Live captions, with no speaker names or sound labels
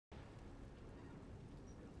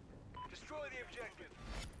Destroy the objective.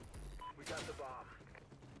 We got the bomb.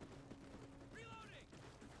 Reloading!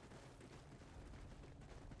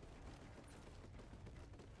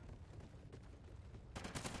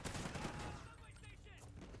 Subway station!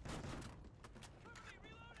 Cover me,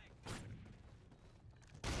 reloading!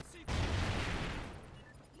 C4!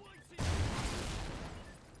 One C4!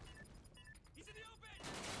 He's in the open!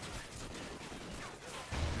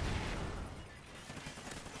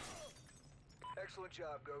 Excellent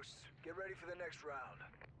job, Ghosts. Get ready for the next round.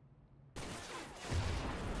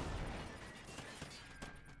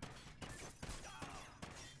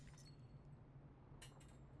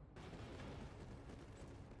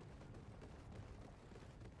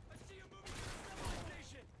 I see you moving to the subway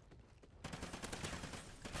station!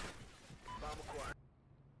 Bomb acquired.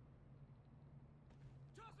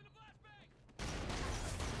 Tossing a flashbang!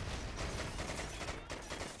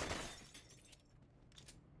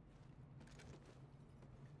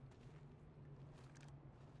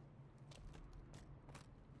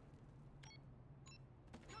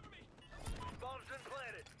 Cover me! Bomb's been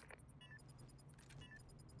planted.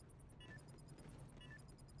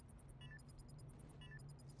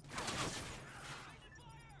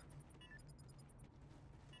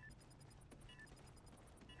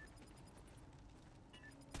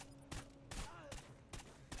 Taking fire!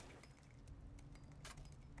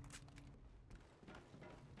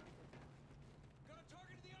 Got a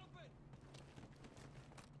target in the open!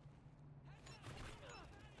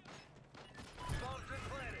 Bomb's been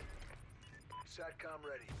planted. SATCOM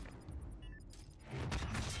ready.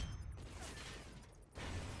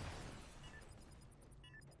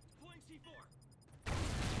 Deploying C4!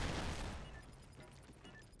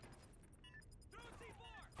 Throwing C4!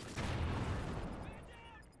 Man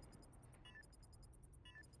down!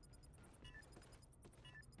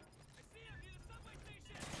 I see him near the subway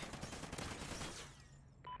station!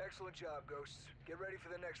 Excellent job, Ghosts. Get ready for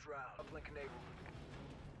the next round. Uplink enabled.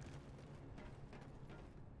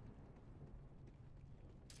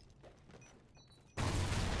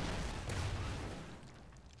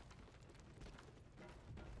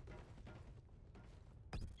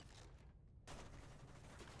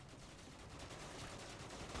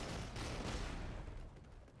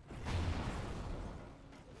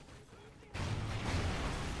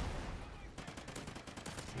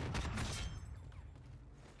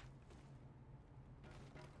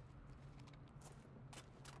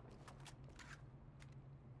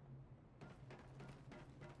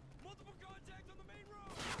 Multiple contacts on the main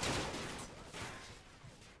road!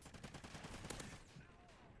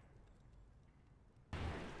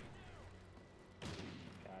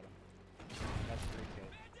 Got him. That's pretty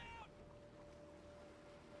good. Man down!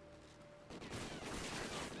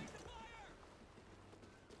 Take the fire!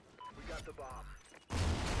 We got the bomb.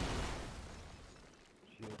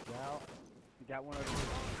 Shields out. You got one over here.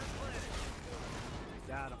 Bomb's been planted.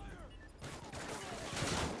 Got him.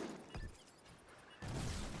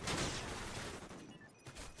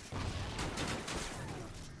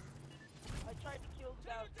 I tried to kill the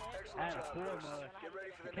guy with the Excellent Had a job, cool Ghosts. mother. Get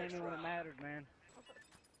ready for the It came next in when it round. mattered, man.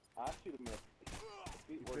 I shoot him.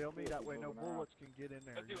 You feel me? That way no bullets can get in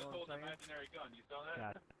there. But he You was know what holding I'm an saying? imaginary gun. You saw that?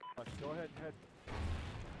 Got it. Let's go ahead and head.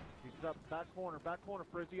 He's up back corner,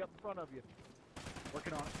 Frizzy, up in front of you.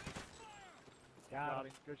 Working on it. Got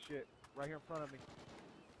him. Good shit. Right here in front of me.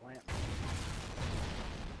 Lamp.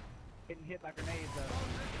 Getting hit by grenades though.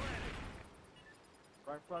 Bomb's been planted.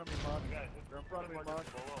 Right in front of me, Mug. You're in front of me, Mug.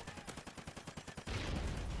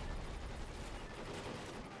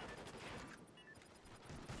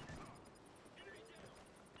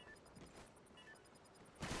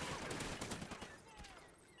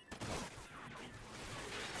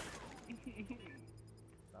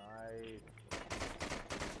 Nice.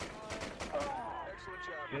 Excellent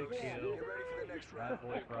job, Good Ghosts. kill. Get ready for the next Bad round.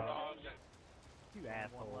 boy, bro. Oh, shit. You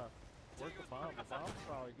asshole. Where's the bomb? The bomb's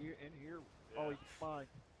probably here, in here. Oh, he's mine.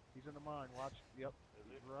 He's in the mine. Watch. Yep.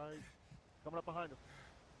 He's right. Coming up behind us.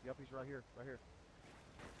 Yep, he's right here. Right here.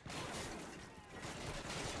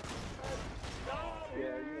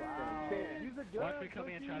 Yeah, Use a gun. Watch me come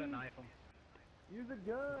in and try to knife him. Use a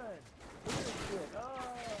gun. Look at this shit.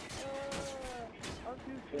 I'm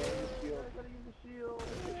too scared. I gotta use the shield. I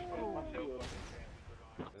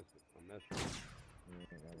missed him.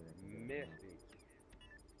 Missed him.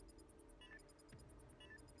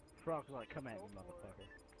 Frog's like, come at me, motherfucker.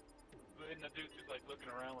 And the dude's just like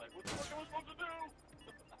looking around like, what the fuck am I supposed to do?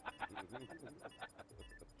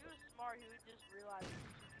 He was smart. He would just realize these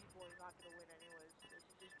two people are not going to win anyways. So he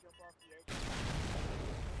just jump off the edge.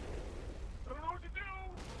 I don't know what to do!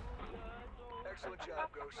 Excellent job,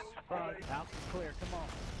 Ghosts. Frog, out clear. Come on.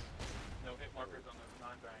 No hit markers on the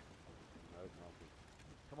non-bank. There's nothing.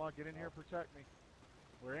 Come on, get in here and protect me.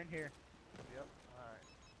 We're in here. Yep, alright.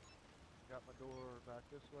 Got my door back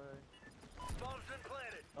this way. Bomb's been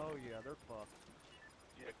planted. Oh yeah, they're fucked.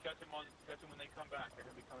 Yeah, catch them when they come back. They're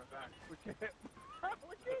gonna be coming back. We can't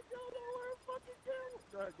we can't go nowhere fucking down.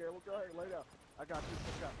 Go ahead, Gable, go ahead, lay down. I got you,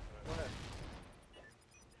 go ahead.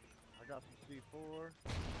 I got some C4.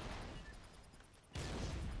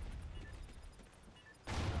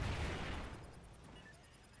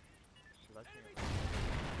 Shit, I can't.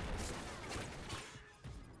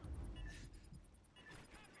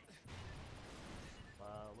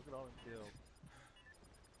 Wow, look at all them kills.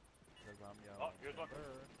 Because I'm yelling. Oh, here's one. Oh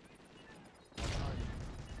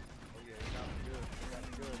yeah, you got me good. You got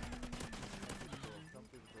me good. Come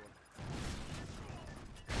through the door.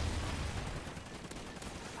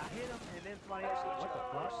 I hit him, and then somebody else. What the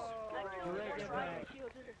fuck? That killed Direct me. impact.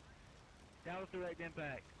 Shield did it. That was direct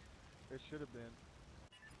impact. It should have been.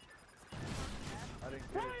 I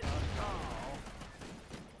didn't get it. Oh.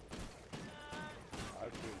 I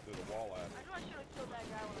shoot through the wall at I knew I should have killed that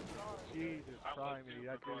guy when I saw him. Jesus I was Christ, too,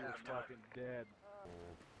 that but dude going was to fucking dead.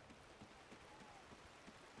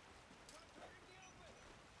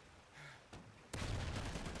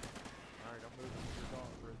 Alright, I'm moving. You're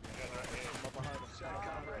gone, Frizzy. I'm up behind him.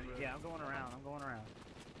 SATCOM ready. Yeah, I'm going around. I'm going around.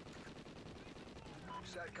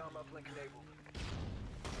 SATCOM uplink enabled.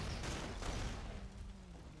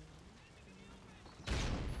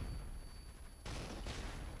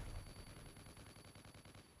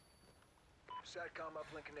 SATCOM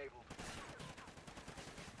uplink enabled.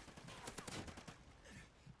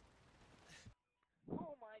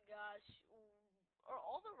 Oh my gosh. Are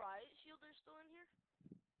all the riot shielders still in here?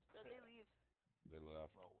 Or did they leave? They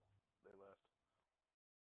left. Oh, they left.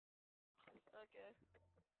 Okay.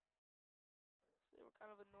 They were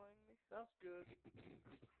kind of annoying me. That's good.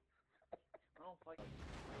 I don't like it.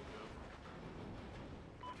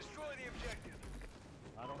 Destroy the objective.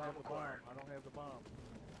 I don't have the bomb. I don't have the bomb.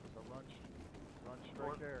 So run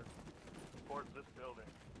straight there. Towards this building.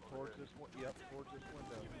 Towards this one. Yep, towards this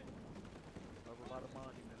window. Over by the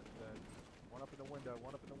monument, it said. One up in the window.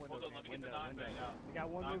 One up in the window. Hold on, let me get the non-bang out. We got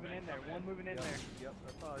one moving in there. One moving in Yep, there. Yep,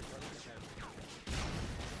 that's all right. Run in there.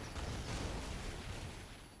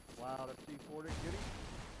 Wow, that C4 didn't get him.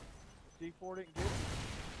 The C4 didn't get him.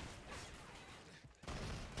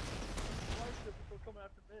 Why is this people coming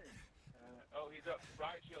after me? Oh, he's up.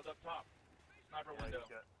 Riot shield up top. Sniper window.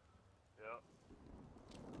 Got Yep.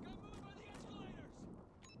 moved by the escalators!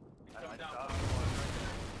 He's coming down.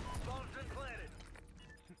 Bomb's been planted.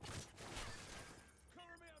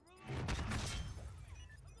 Cover me, I'm reloading! I'm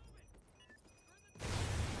moving!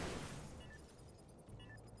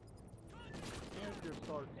 And your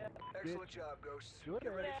start. Excellent job, Ghosts. Good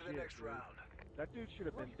Get ready ass for the shit, next dude. round. That dude should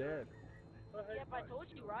have been dead. Yep, I told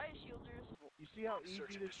you, riot shielders. You see how easy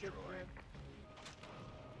Search and this shit's destroy. been?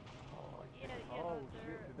 Yeah, Oh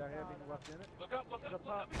shit, did that have any left in it? Look up, look up, look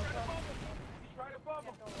up. He's right above him. He's right above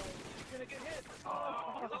him. He's gonna get hit. You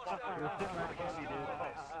lost that You're round. sitting right heavy, dude.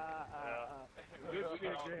 Good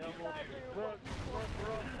shit, Gamble. Look, we're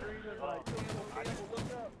all screaming like, Gamble, look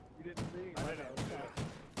up. You didn't see him. I didn't.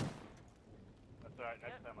 That's alright,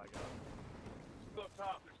 next time I go. Two up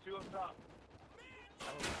top, there's two up top.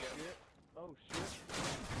 Oh shit. Oh shit.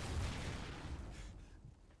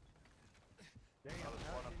 Damn, how did he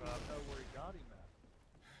know where he got him at?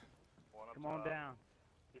 Come on down.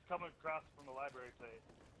 He's coming across from the library to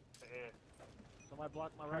A. Somebody block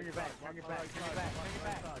my Turn right your side. back, turn your Block back, my turn your right back, side, turn your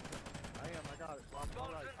block back. my right side. I am, I got it. Block my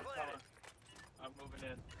Bomb's right. been planted. I'm moving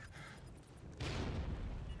in.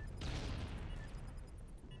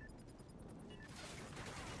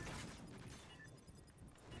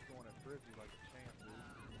 He's going at Frizzy like a champ, dude.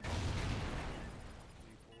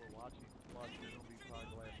 C4, watching. Watch, you're going to be probably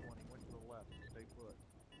the last one. He went to the left. Stay put.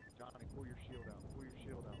 Johnny, pull your shield out. Pull your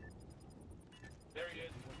shield out. There he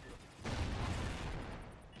is. He went to the...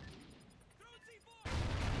 Throwing C4!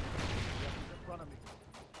 Yep, he's in front of me.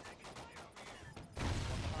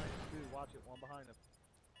 One behind him, too. Watch it. One behind him.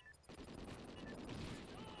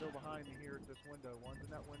 Still behind me here at this window. One's in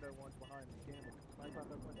that window, one's behind me. Gamble, snipe out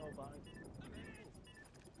that window. Oh, behind me.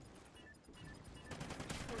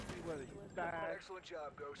 Whether you die. Excellent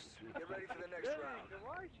job, Ghosts. Get ready for the next round. The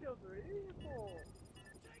riot shields are evil.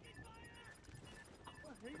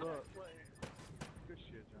 Look. Good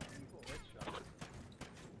shit, John. Evil headshot.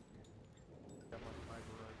 Got my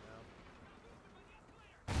sniper right now.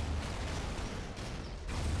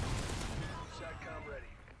 SATCOM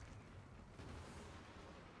ready.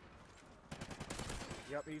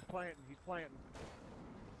 Yep, he's planting. He's planting.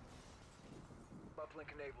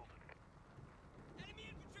 Uplink enabled. Enemy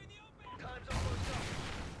infantry in the open! Time's almost up.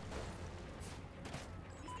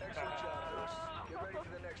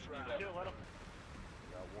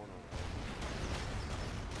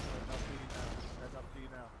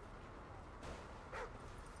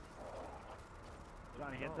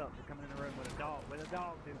 Johnny, heads up. They're coming in the room with a dog. With a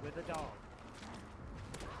dog, dude. With a dog.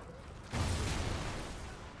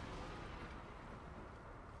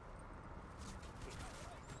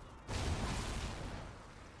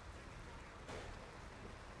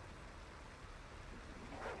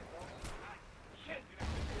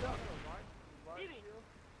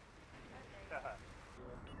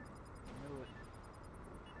 Knew it.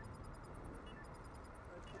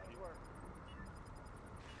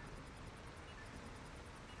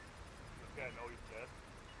 This guy know he's dead.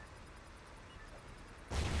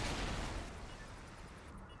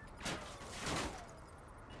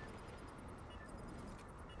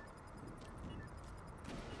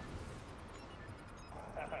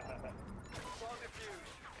 Bomb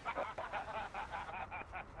defused.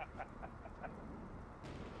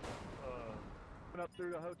 Coming up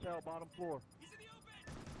through the hotel bottom floor. He's in the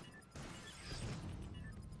open!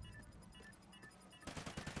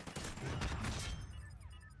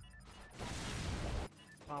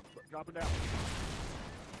 Top, dropping down.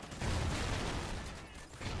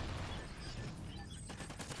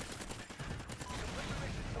 Complete the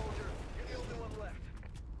mission, soldier. You're the only one left.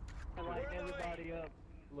 Lighting everybody up.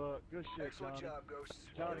 Look, good shit, Excellent Johnny. job, Ghosts.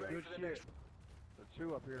 Johnny, Get ready good for the shit. next- There are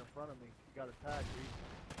two up here in front of me. You got attacked, dude.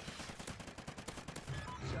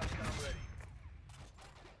 SATCOM ready.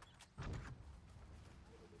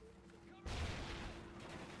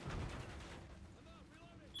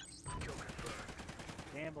 Kill confirmed.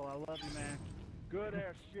 Campbell, I love you, man. Good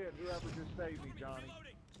ass shit. Whoever just saved me, Johnny.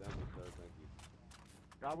 Reloading! Thank you, sir. Thank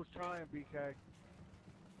you. I was trying, BK.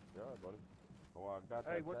 Yeah, buddy. Oh, I got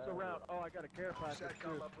Hey, that what's tag. around? Oh, I got a care package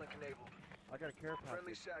SATCOM too. uplink enabled. I got a care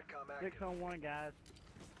Friendly package. SATCOM 6 active. on 1, guys.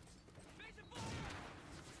 Mason fire!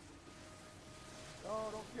 Oh,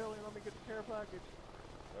 don't kill him. Let me get the care package.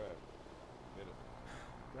 Go ahead. Get it.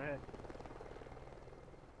 Go ahead.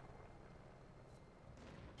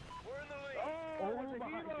 We're in the lead. Oh, it's a my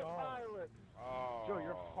helo God. pilot. Oh. Joe,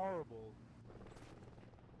 you're horrible.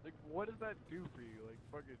 Like, what does that do for you? Like,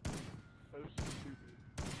 fucking so stupid.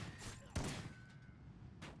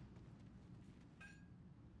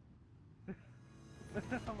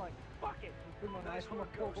 I'm like, fuck it. Just put my Nice knife on the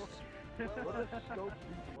work, floor. Ghosts. Well What done. a scope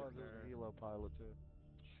one there's a helo pilot too.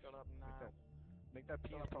 Shut up now. Make that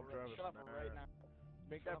penis pump driver Shut up some right ass. now.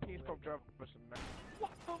 Make that penis pump driver some ass.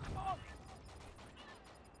 What the fuck?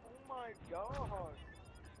 Oh my god.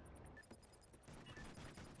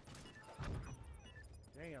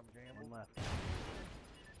 Damn, Gamble. One left.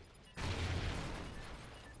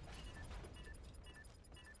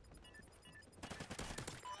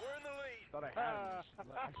 We're in the lead. Thought I had him.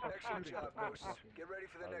 I started Excellent shooting. job, Ghosts. Get ready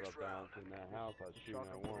for the I was next up down round. in that house. I was shooting at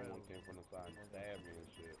Shotgun one. barrels. One came from the side and stabbed me and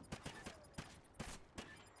shit.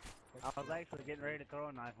 I was actually getting ready to throw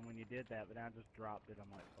a knife, and when you did that, but I just dropped it. I'm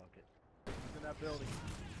like, fuck it. He's in that building.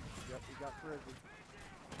 Yep, he got frizzy.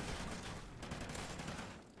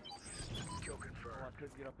 Kill Oh, I confirmed.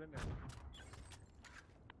 couldn't get up in there.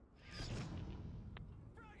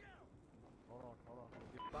 Frag out! Hold on, hold on.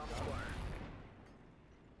 Bomb acquired.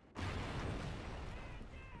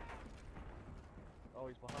 Oh,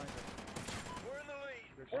 he's behind us. We're in the lead.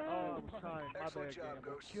 Good shot. Oh, I was trying. My Excellent bad, job,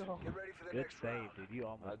 Gamble. Ghosts. Get ready for the Good next save, round. dude. You I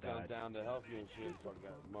almost jumped died. down to help you and shit. Fucking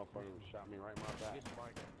got motherfucker shot me right in my back.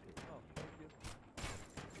 Oh, thank you.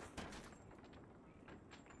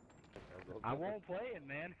 I won't play it,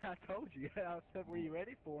 man. I told you. I said, were you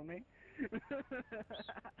ready for me?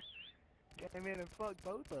 Came in and fucked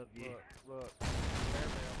both of you. Look.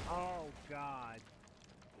 Airmail. Oh, God.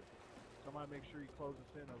 Somebody make sure you close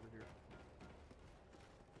us in over here.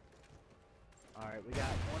 Alright, we got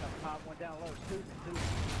one up top, one down low. Two.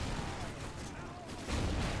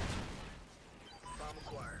 Bomb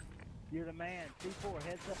acquired. You're the man. 2-4,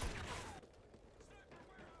 heads up.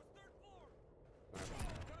 Warehouse, 3rd floor!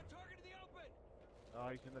 Got a target in the open! Oh,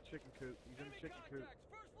 he's in the chicken coop. He's in the Enemy chicken coop. contacts!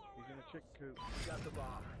 1st floor He's in the warehouse! chicken coop. Got the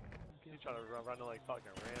bomb. He's trying to run like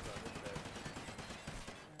fucking Rambo.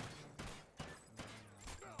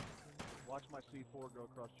 Watch my C4 go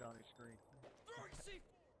across Johnny's screen. Throwing C4!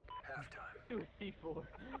 Halftime. C4.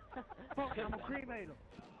 Fuck, I'm gonna cremate him.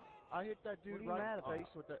 I hit that dude What are you right in mad the about?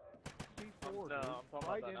 face with that C4, No, dude. I'm talking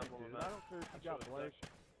Right about in that it, number dude. one. I don't care if I you got should've flash.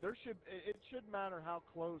 There should, it should matter how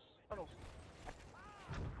close. I don't.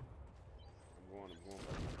 I'm going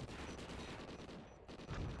back.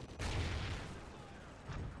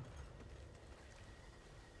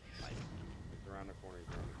 He's around the corner.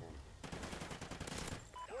 He's around the corner.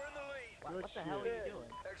 We're in the lead. Good What the hell are shit. you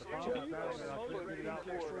doing? Excellent Oh, job, down there. I Ghosts. couldn't Get get ready it for out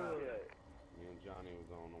the next there. round. Me and Johnny was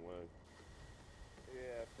on the way.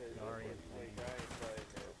 Sorry, insane.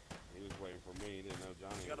 He was waiting for me. He didn't know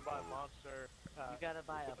Johnny You gotta was buy a coming. monster pack. You gotta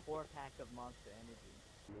buy a 4-pack of Monster Energy.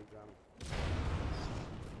 Moved down.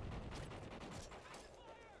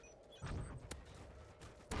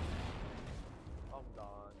 I'm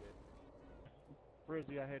gone, dude.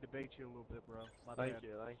 Frizzy, I had to bait you a little bit, bro. My Thank bad.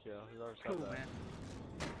 you, thank you. Whoever said Cool, that. man.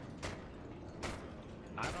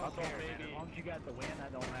 I don't thought care, man. maybe- As long as you got the win,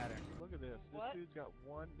 that don't matter. Look at this. What? This dude's got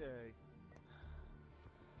 1 day.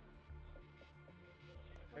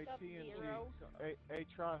 Hey, What's up, TNT. Zero? Hey,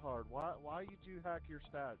 try hard. Why you do hack your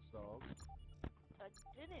stats, dog? I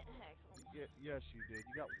didn't hack them. Yes, you did.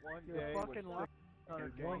 You got 1 You're day fucking with lying.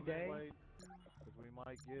 600 One games day? played. Because we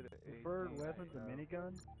might get it. Preferred weapons, a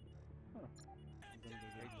minigun? Huh. Hate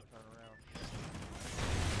to turn around.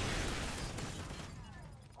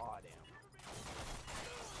 Aw, damn.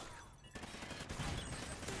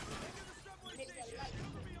 Take that light.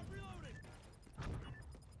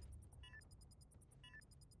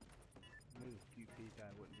 Move QP guy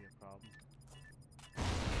wouldn't be a problem.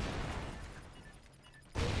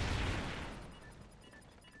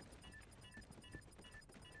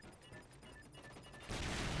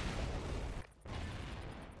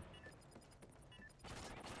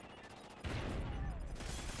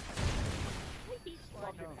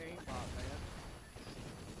 Fucking aimbot, man.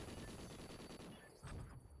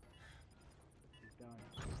 He's done.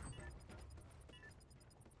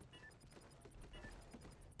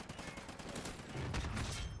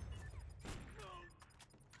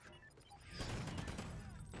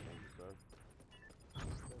 Thank you, sir.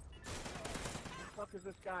 Where the fuck is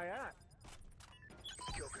this guy at?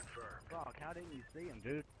 Kill confirmed. Brock, how didn't you see him,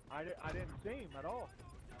 dude? I didn't see him at all.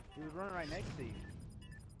 He was running right next to you.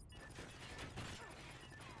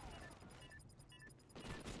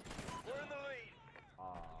 We're in the lead. Aw.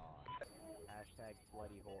 Hashtag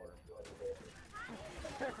bloody whore.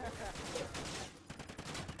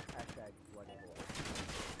 Hashtag bloody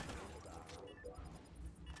whore.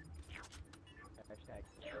 Hashtag.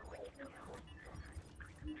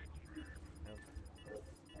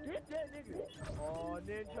 Get that nigga! Oh,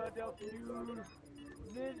 Ninja W!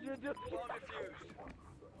 Ninja W! Bomb defused.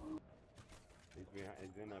 He's behind.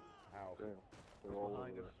 He's in a house. Damn. They're all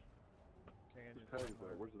Behind over us. Canyon. there. Tags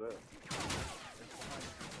there. Where's it at? It's behind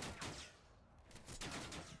us.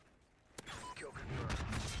 Kill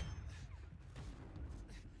confirmed.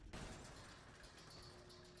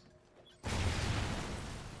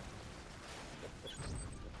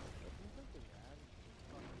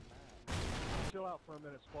 Chill out for a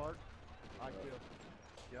minute, Spark. I kill.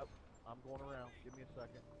 Yep, I'm going around. Give me a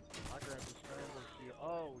second. I grabbed the scrambler shield.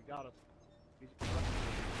 Oh, we got him. He's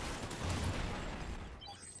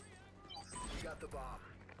We got the bomb.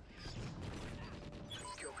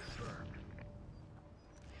 Kill confirmed.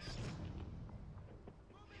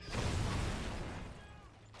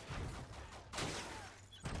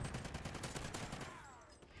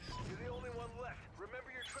 You're the only one left.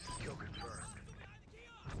 Remember your trip. Kill confirmed.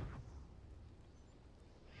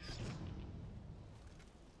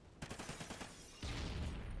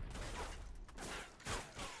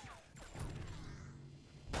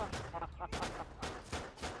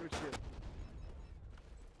 good shit.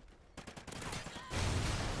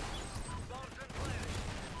 Bombs been planted.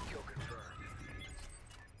 Kill confirmed.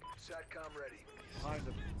 SATCOM ready. Behind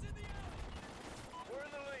us. We're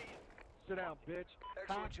in the lead. Sit down, bitch.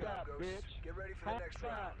 Excellent Hack job, that, Ghost. bitch. Get ready for the Hack next that.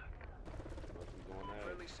 round. Must be going there.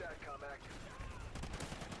 Friendly SATCOM active.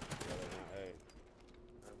 Hey.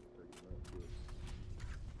 I'm taking that too.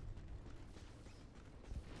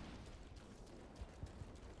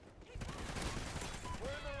 We're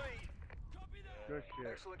in the lead. Copy that. Good shit.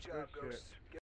 Excellent job, Good shit. Ghost.